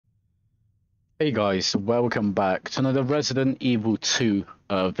Hey guys, welcome back to another Resident Evil 2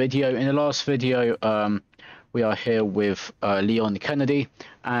 video. In the last video, we are here with Leon Kennedy,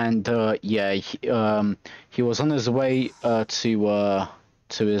 and yeah, he was on his way to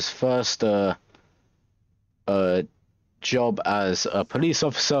his first job as a police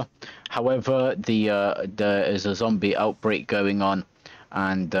officer. However, there is a zombie outbreak going on,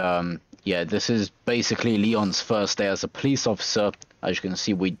 and yeah, this is basically Leon's first day as a police officer. As you can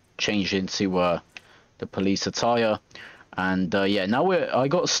see, we changed into the police attire, and yeah, now I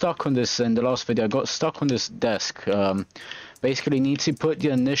got stuck on this in the last video. I got stuck on this desk. Basically, need to put the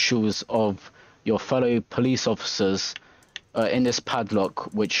initials of your fellow police officers in this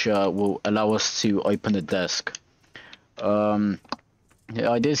padlock, which will allow us to open the desk. Yeah,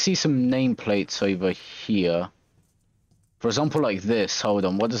 I did see some nameplates over here. For example, like this. Hold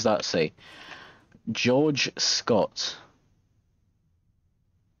on, what does that say? George Scott.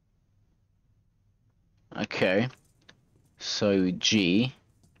 Okay, so G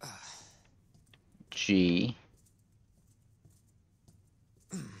G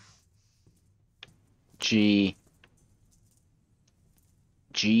G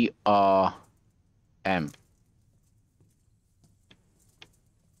G R M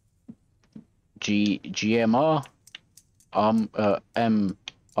G G M R M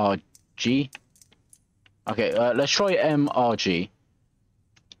R G. Okay, let's try M R G.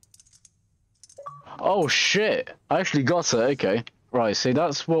 Oh shit! I actually got it. Okay, right. So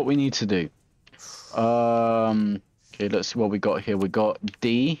that's what we need to do. Okay, let's see what we got here. We got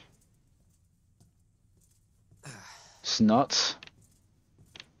D. Snot.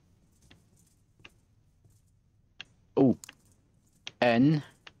 Oh. N.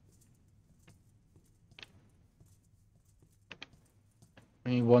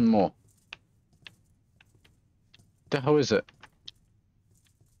 We need one more. The hell is it?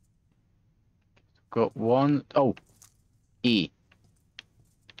 Got one. Oh, E.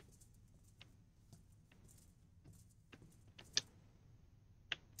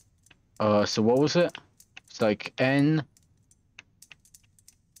 So what was it? It's like N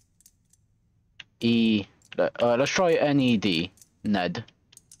E. Let's try NED. Ned.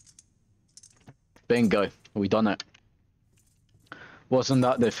 Bingo. We done it. Wasn't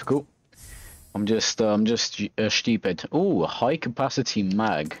that difficult. I'm just stupid. Ooh, high capacity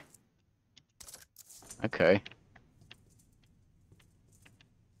mag. Okay.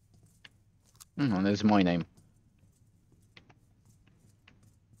 And there's my name.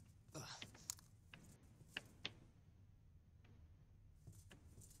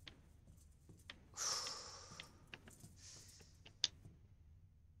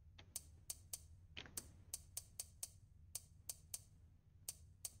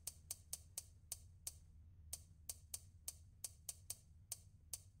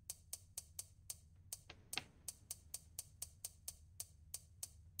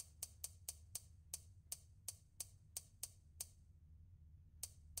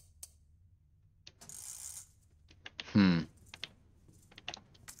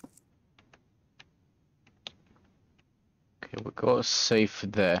 Okay, we got a safe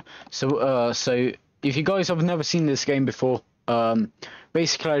there. So, so if you guys have never seen this game before,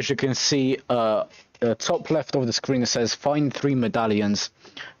 basically, as you can see, top left of the screen, it says find 3 medallions.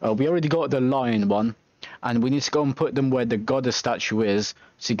 We already got the lion one, and we need to go and put them where the goddess statue is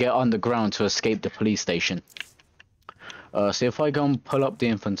to get underground to escape the police station. So if I go and pull up the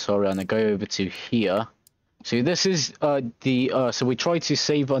inventory and I go over to here. So this is so we tried to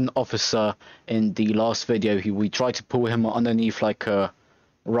save an officer in the last video. We tried to pull him underneath like a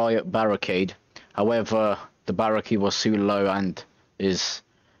riot barricade. However, the barricade was too low and his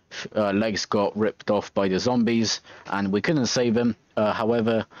legs got ripped off by the zombies, and we couldn't save him.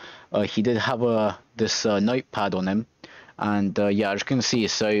 However, he did have this notepad on him, and yeah, as you can see,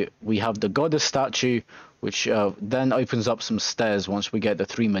 so we have the goddess statue, which then opens up some stairs once we get the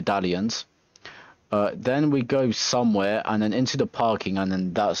 3 medallions. Then we go somewhere and then into the parking, and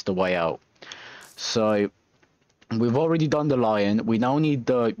then that's the way out. So we've already done the lion. We now need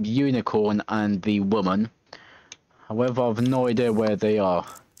the unicorn and the woman. However, I've no idea where they are.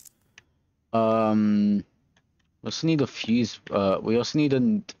 We also need a fuse. We also need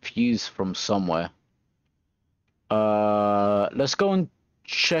a fuse from somewhere. Let's go and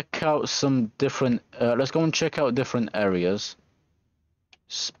check out some different. Let's go and check out different areas.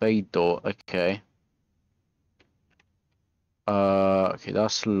 Spade door. Okay. Okay,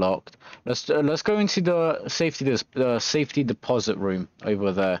 that's locked. Let's go into the safety deposit room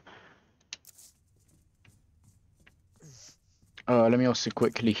over there. Let me also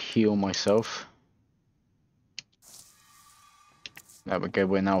quickly heal myself. There we go,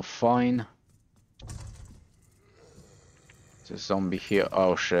 we're now fine. There's a zombie here.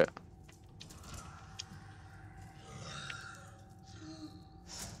 Oh shit.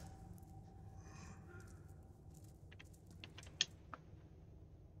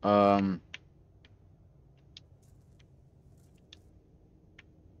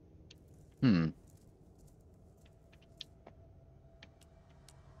 Hmm.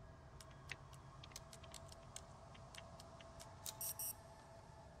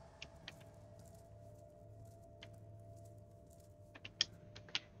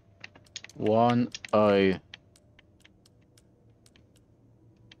 One oh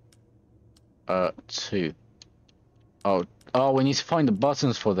two. Oh, we need to find the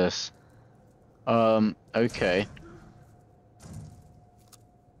buttons for this. Okay.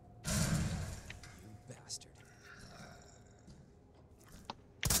 Bastard.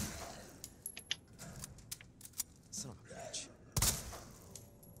 Son of a bitch.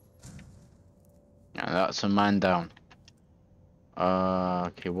 Yeah, that's a man down.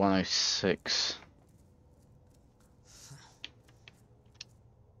 Okay, 106.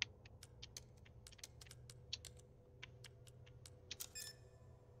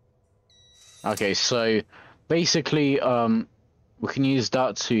 Okay, so basically, we can use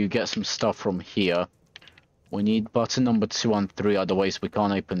that to get some stuff from here. We need button number 2 and 3, otherwise we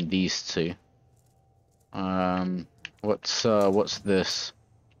can't open these two. What's this?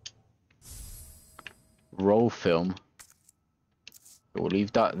 Roll film. We'll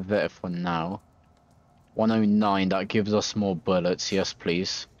leave that there for now. 109, that gives us more bullets, yes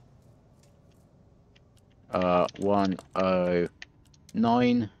please.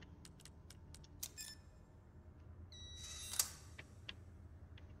 109.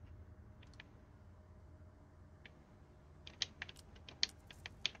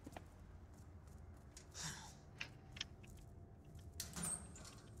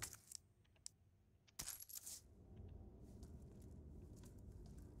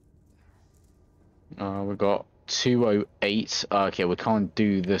 We got 208. Okay, we can't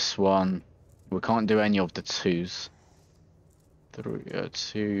do this one. We can't do any of the 2s.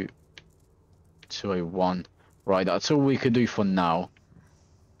 201. Right, that's all we could do for now.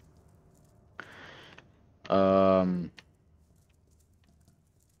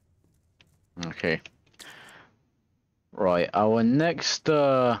 Okay. Right, our next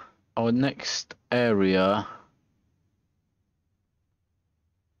area.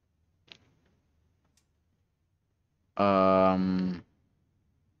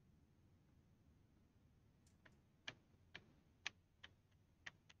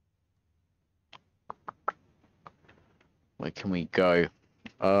 Where can we go?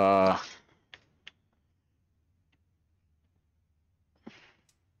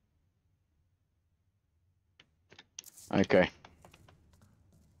 Okay.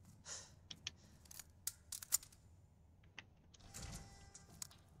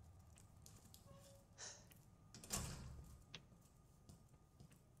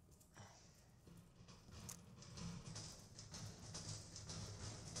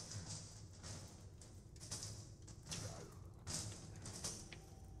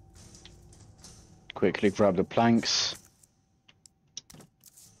 Quickly grab the planks.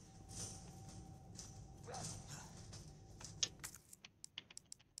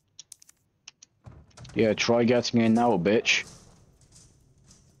 Yeah, try getting in now, bitch.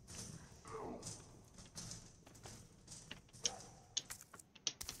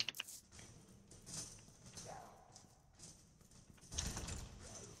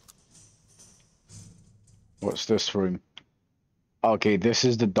 What's this room? Okay, this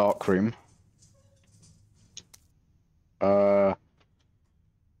is the dark room.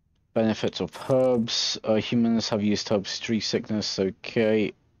 Benefits of herbs. Humans have used herbs to treat sickness.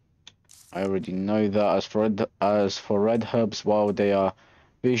 Okay, I already know that. As for red herbs, while they are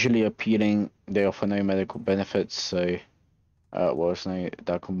visually appealing, they offer no medical benefits. So,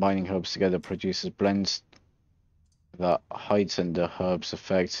 that combining herbs together produces blends that heighten the herb's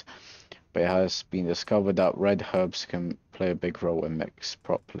effects. But it has been discovered that red herbs can play a big role when mixed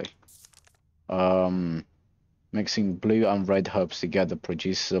properly. Mixing blue and red herbs together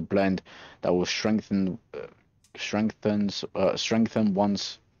produces a blend that will strengthen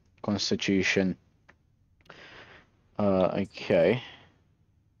one's constitution. Okay.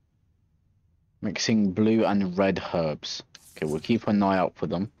 Mixing blue and red herbs. Okay, we'll keep an eye out for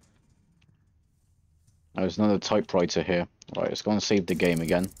them. There's another typewriter here. Right, let's go and save the game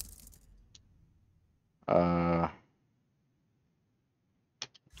again.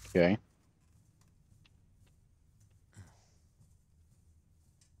 Okay.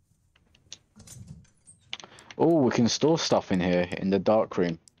 Oh, we can store stuff in here in the dark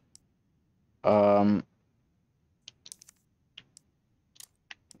room.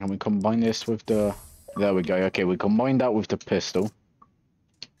 And we combine this with the... There we go. Okay, we combine that with the pistol.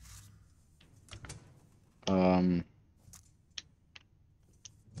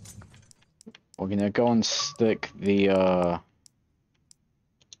 We're gonna go and stick the,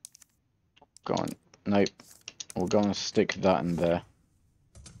 Go on. Nope. We'll go and stick that in there.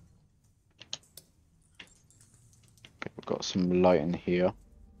 Okay, we've got some light in here.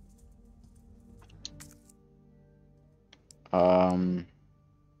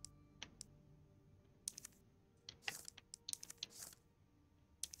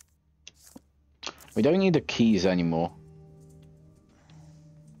 We don't need the keys anymore.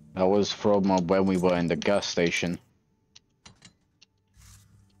 That was from when we were in the gas station.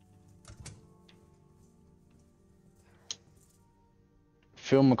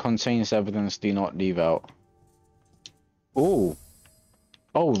 Film contains evidence, do not leave out. Ooh.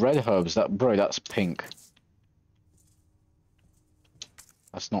 Oh, red herbs. That, bro, that's pink.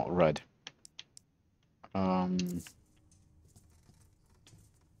 That's not red.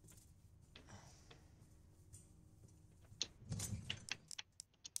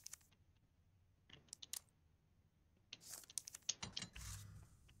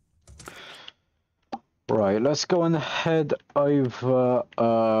 Right, let's go and head over,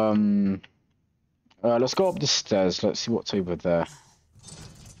 let's go up the stairs, let's see what's over there.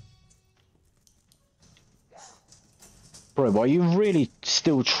 Bro, are you really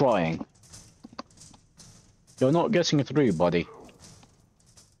still trying? You're not getting through, buddy.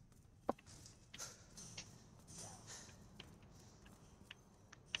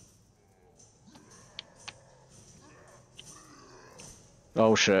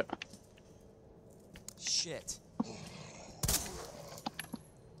 Oh shit. Shit.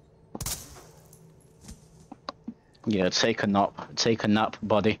 Yeah, take a nap,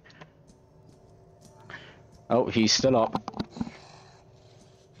 buddy. Oh, he's still up.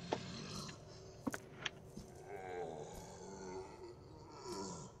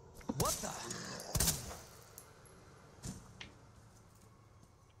 What the?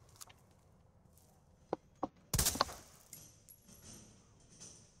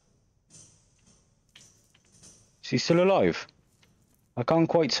 Is he still alive? I can't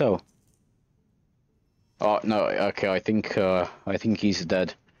quite tell. Oh no, okay, I think he's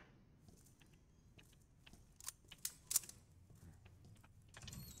dead.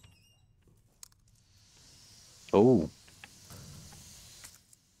 Oh.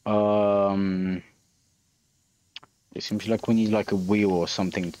 It seems like we need like a wheel or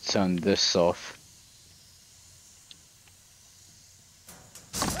something to turn this off.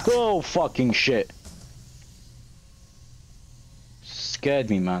 Oh fucking shit. Scared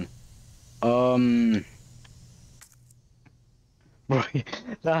me, man. Right,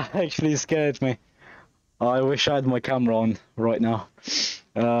 that actually scared me. I wish I had my camera on right now.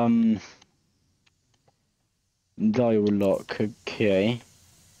 Dial lock, okay.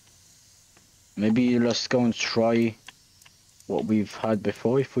 Maybe let's go and try what we've had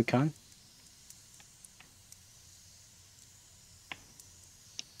before if we can.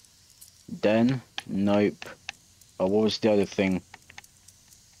 Then, nope. Oh, what was the other thing?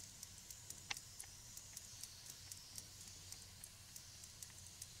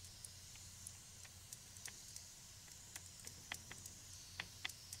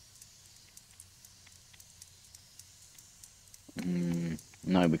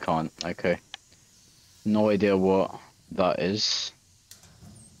 No, we can't. Okay. No idea what that is.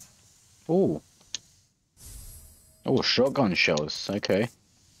 Oh. Oh, shotgun shells. Okay.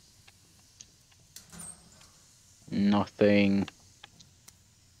 Nothing.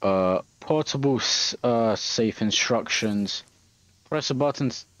 Portable safe instructions. Press a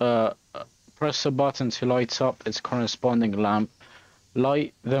button. Press a button to light up its corresponding lamp.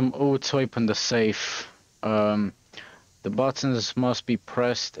 Light them all to open the safe. The buttons must be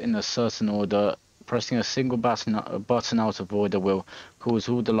pressed in a certain order. Pressing a single button out of order will cause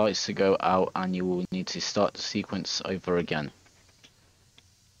all the lights to go out, and you will need to start the sequence over again.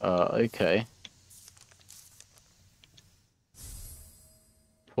 Okay.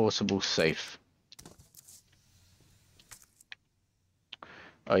 Portable safe.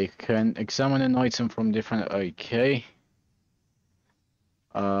 You can examine an item from different... Okay.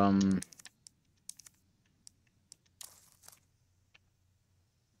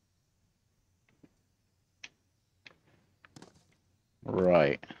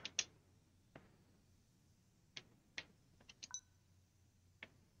 Right.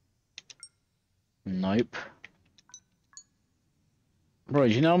 Nope. Bro,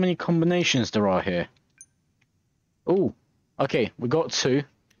 do you know how many combinations there are here? Oh, okay, we got 2.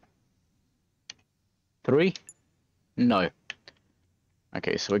 3? No.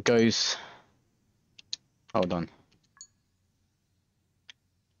 Okay, so it goes. Hold on.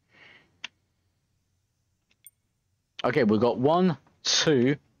 Okay, we got 1,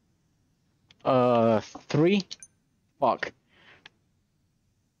 2, 3. Fuck.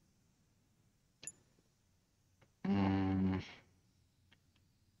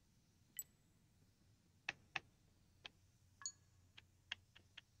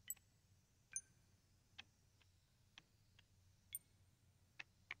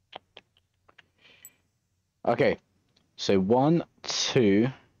 Okay, so 1, 2.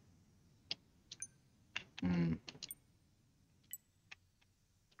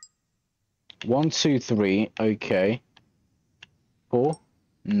 1, 2, 3. Okay. 4.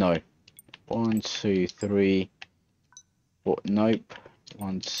 No. 1, 2, 3. 4. Nope.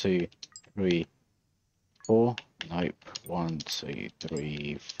 1, 2, 3, 4. Nope. 1, 2,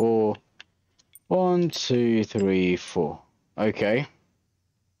 3, 4. 1, 2, 3, 4. Okay.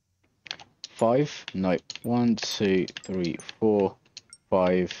 5. Nope. 1, 2, 3, 4.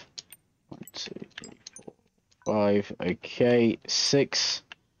 5. 1, 2, 3, 4. 5. Okay. 6.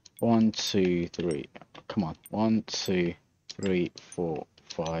 1, 2, 3. Come on. 1, 2, 3, 4,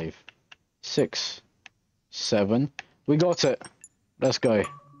 5, 6, 7. We got it. Let's go.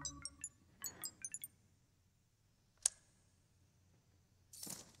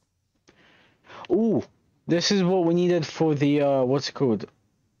 Ooh, this is what we needed for the what's it called?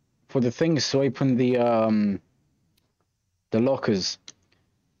 For the things to open the lockers.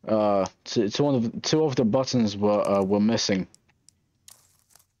 Two of the buttons were missing.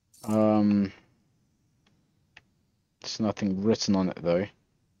 There's nothing written on it though.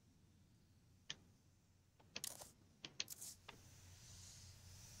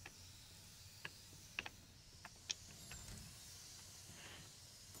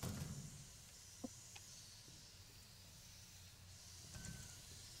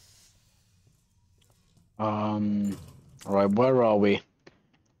 Right, where are we?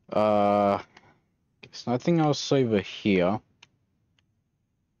 There's nothing else over here.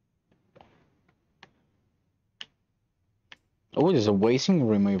 Oh, there's a waiting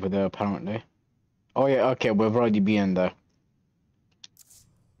room over there apparently. Oh yeah, okay, we've already been there.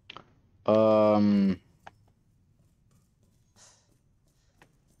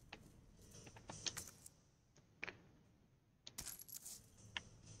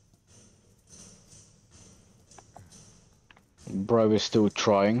 Bro is still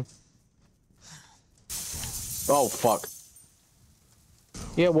trying. Oh fuck.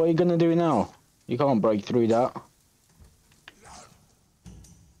 Yeah, what are you gonna do now? You can't break through that.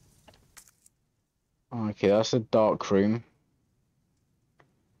 Okay, that's a dark room.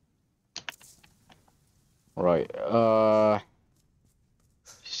 Right,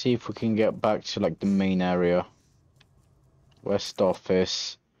 see if we can get back to like the main area. West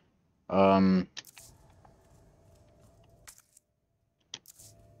office. Okay,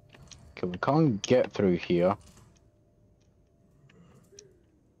 we can't get through here.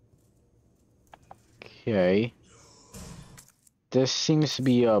 Okay. This seems to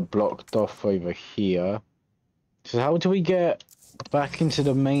be blocked off over here. So how do we get back into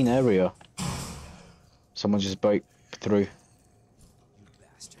the main area? Someone just broke through.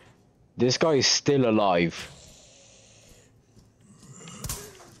 This guy is still alive.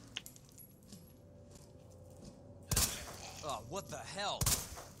 Oh, what the hell?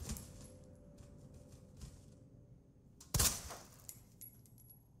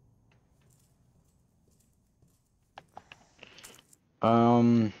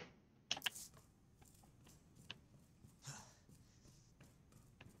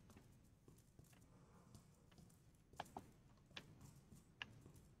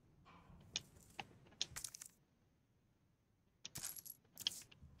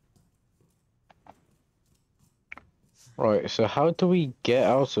 Right, so how do we get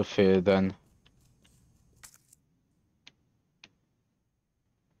out of here then?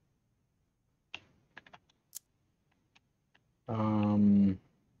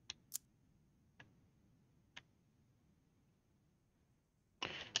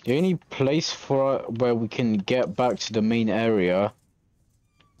 The only place for where we can get back to the main area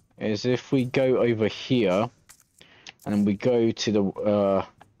is if we go over here and we go to the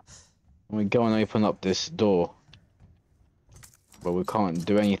we go and open up this door. But we can't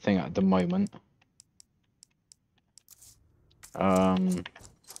do anything at the moment.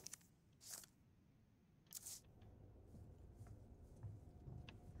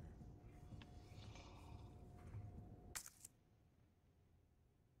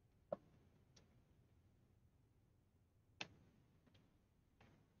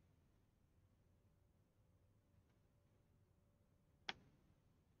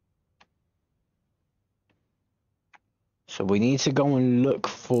 So we need to go and look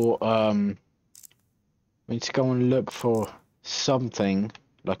for we need to go and look for something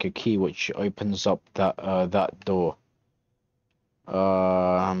like a key which opens up that that door.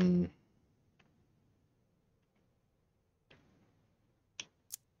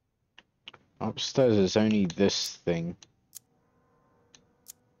 Upstairs is only this thing.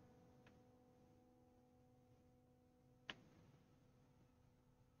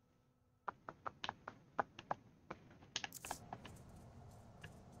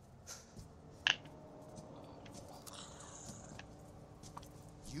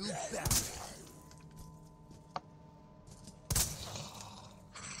 You bet.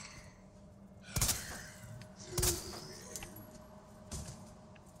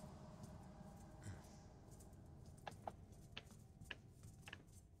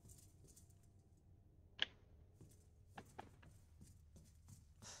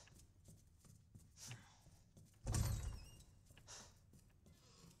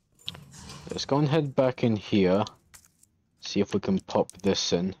 Let's go and head back in here. See if we can pop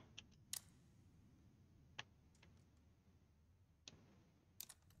this in.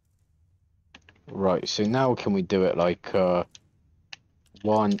 Right, so now can we do it like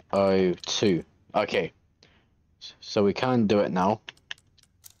 102? Okay, so we can do it now.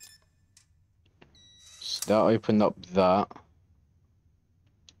 So that opened up that,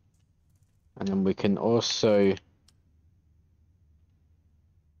 and then we can also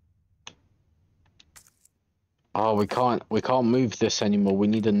we can't move this anymore. We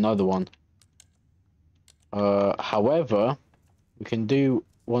need another one. However, we can do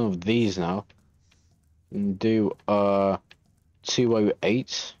one of these now. And do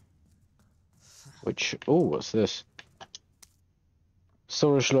 208, which what's this?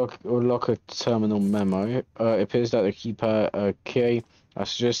 Storage locker terminal memo. It appears that the keypad key. I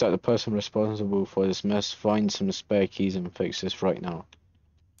suggest that the person responsible for this mess find some spare keys and fix this right now.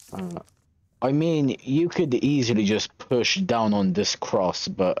 I mean, you could easily just push down on this cross,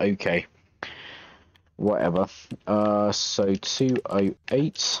 but okay. Whatever. So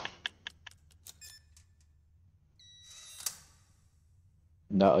 208.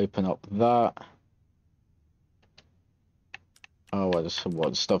 That open up that. Oh,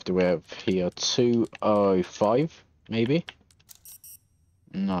 what stuff do we have here? 205, maybe?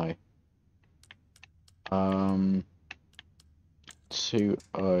 No. 20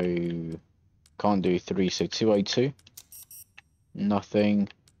 can't do 3, so 202. Nothing.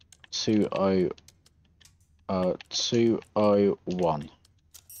 201.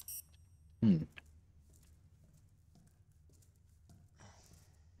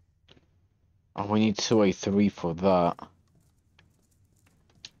 Oh, we need 203 for that.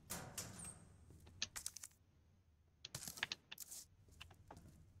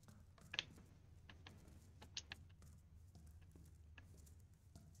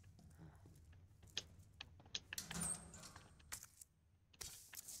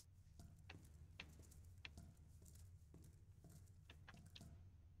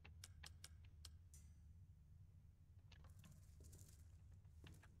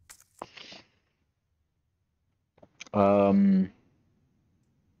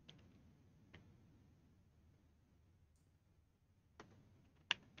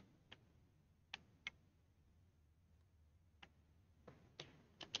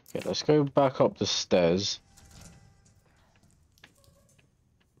 Okay, let's go back up the stairs.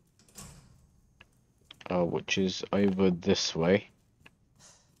 Which is over this way.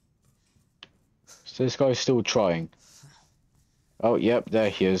 So this guy's still trying. Oh, yep, there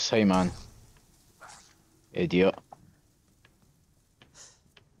he is. Hey, man. Idiot.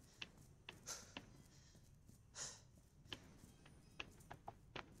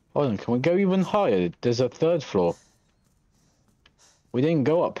 Hold on, can we go even higher? There's a third floor. We didn't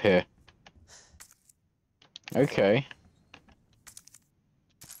go up here. Okay.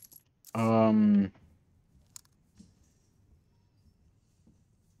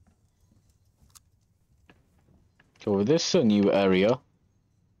 So this is a new area.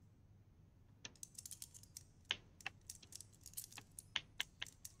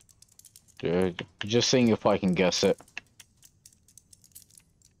 Just seeing if I can guess it.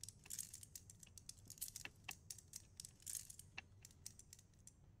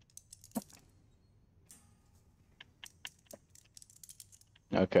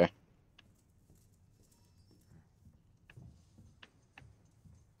 Okay.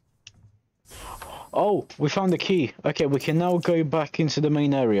 Oh, we found the key. Okay, we can now go back into the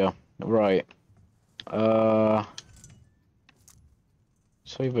main area. Right. It's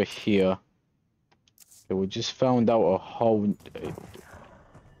over here. Okay, we just found out a whole...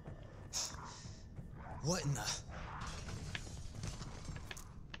 What in the...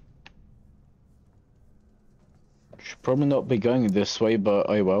 Should probably not be going this way, but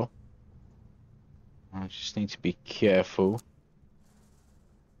oh well. I just need to be careful.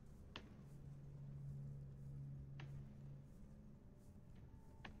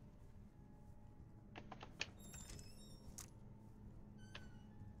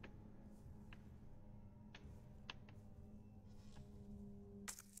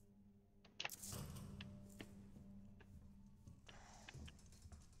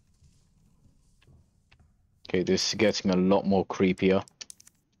 Okay, this is getting a lot more creepier.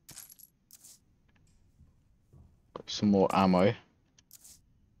 Got some more ammo.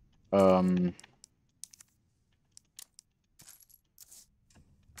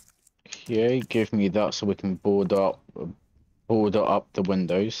 Okay, give me that so we can border up the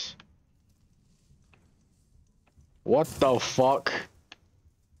windows. What the fuck?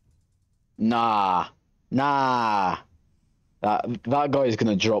 Nah. Nah. That guy is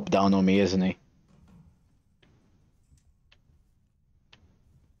gonna drop down on me, isn't he?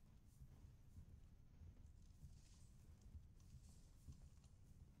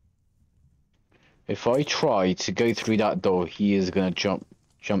 If I try to go through that door, he is gonna jump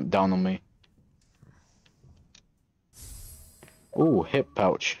down on me. Ooh, hip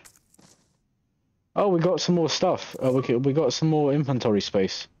pouch. Oh, we got some more stuff. We got some more inventory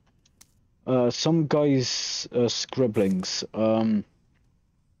space. Some guy's scribblings. You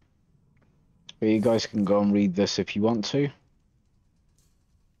guys can go and read this if you want to.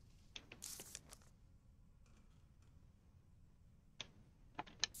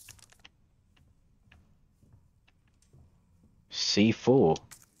 C4.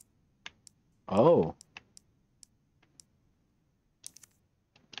 Oh.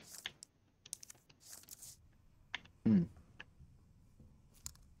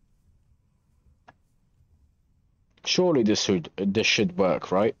 Surely this should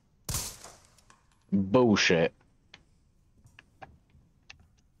work, right? Bullshit.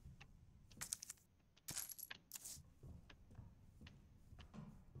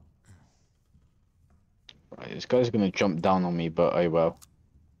 Right, this guy's gonna jump down on me, but oh well.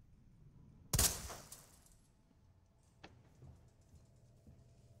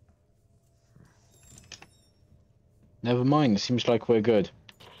 Never mind, it seems like we're good.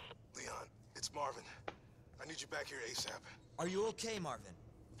 Leon, it's Marvin. I need you back here ASAP. Are you okay, Marvin?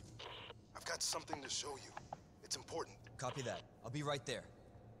 I've got something to show you. It's important. Copy that. I'll be right there.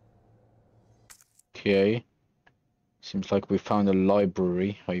 Okay. Seems like we found a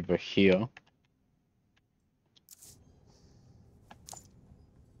library over here.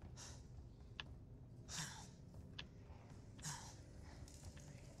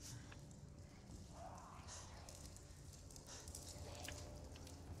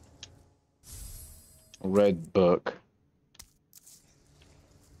 Red book.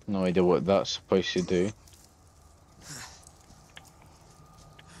 No idea what that's supposed to do.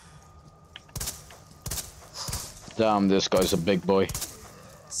 Damn, this guy's a big boy.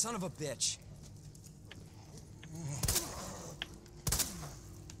 Son of a bitch.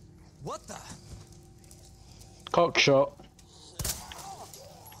 What the? Cock shot.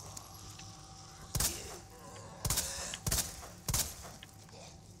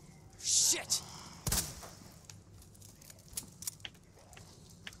 Shit!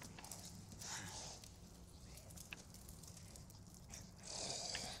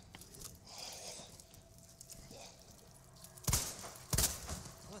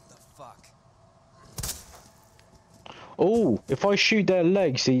 What the fuck? Oh, if I shoot their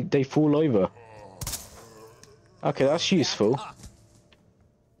legs, they fall over. Okay, that's useful. Up.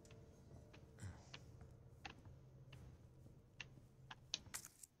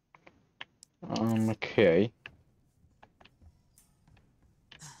 Okay.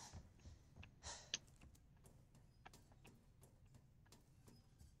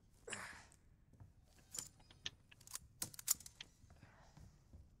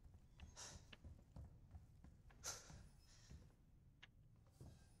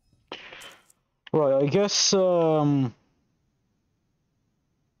 Right, I guess there's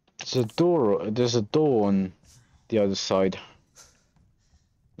a door on the other side.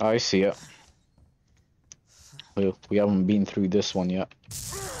 I see it. Well, we haven't been through this one yet.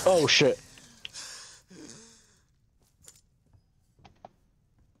 Oh shit.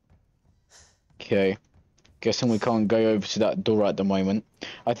 Okay. Guessing we can't go over to that door at the moment.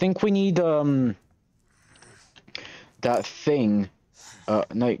 I think we need that thing.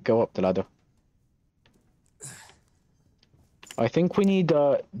 No, go up the ladder. I think we need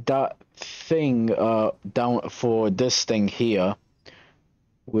that thing down for this thing here,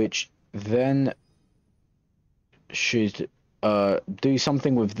 which then should do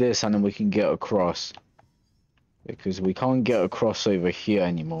something with this, and then we can get across. because we can't get across over here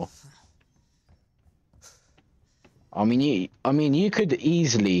anymore. I mean, you could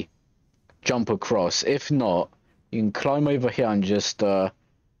easily jump across. If not, you can climb over here and just go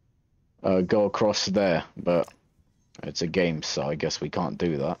across there. But it's a game, so I guess we can't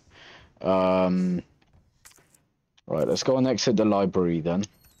do that. Right, let's go and exit the library then.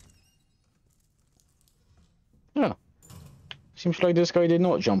 Yeah. Seems like this guy did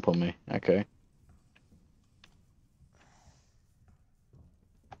not jump on me. Okay.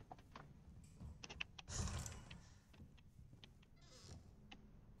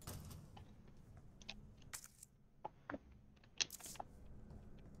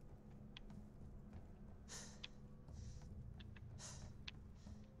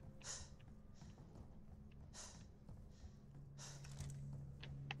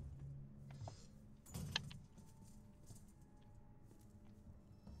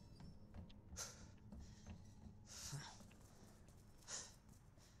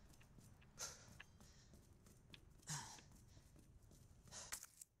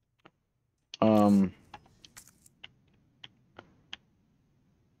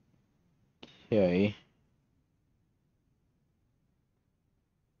 Okay.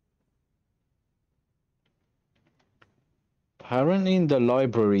 Apparently in the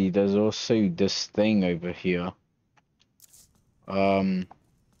library there's also this thing over here. Right,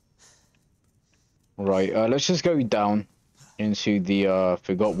 let's just go down into the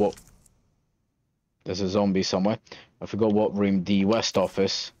forgot what, there's a zombie somewhere. I forgot what room, the West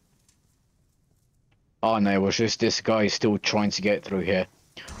office. Oh no, it was just this guy still trying to get through here.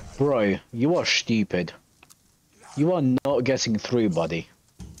 Bro, you are stupid. You are not getting through, buddy.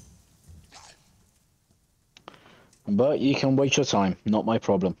 But you can wait your time, not my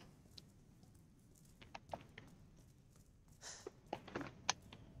problem.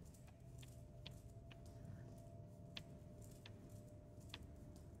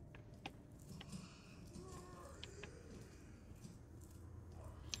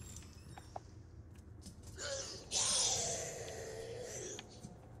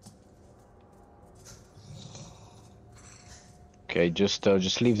 Okay, just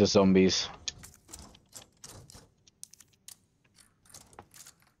leave the zombies.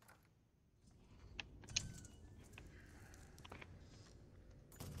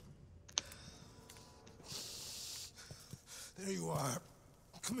 There you are.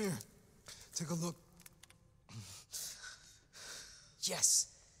 Come here. Take a look. Yes.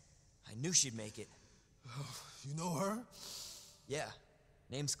 I knew she'd make it. Oh, you know her? Yeah.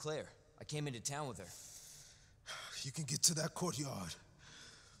 Name's Claire. I came into town with her. You can get to that courtyard.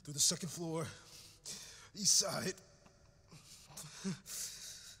 Through the second floor. East side.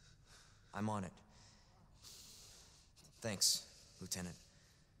 I'm on it. Thanks, Lieutenant.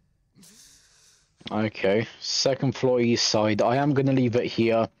 Okay, second floor east side. I am gonna leave it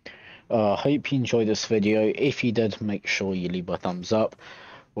here. Hope you enjoyed this video. If you did, make sure you leave a thumbs up.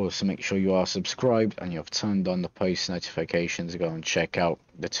 Also make sure you are subscribed and you have turned on the post notifications. Go and check out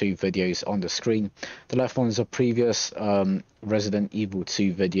the two videos on the screen. The left one is a previous Resident Evil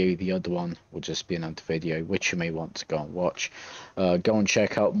 2 video. The other one will just be another video which you may want to go and watch. Go and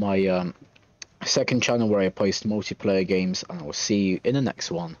check out my second channel where I post multiplayer games, and I will see you in the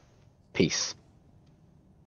next one. Peace.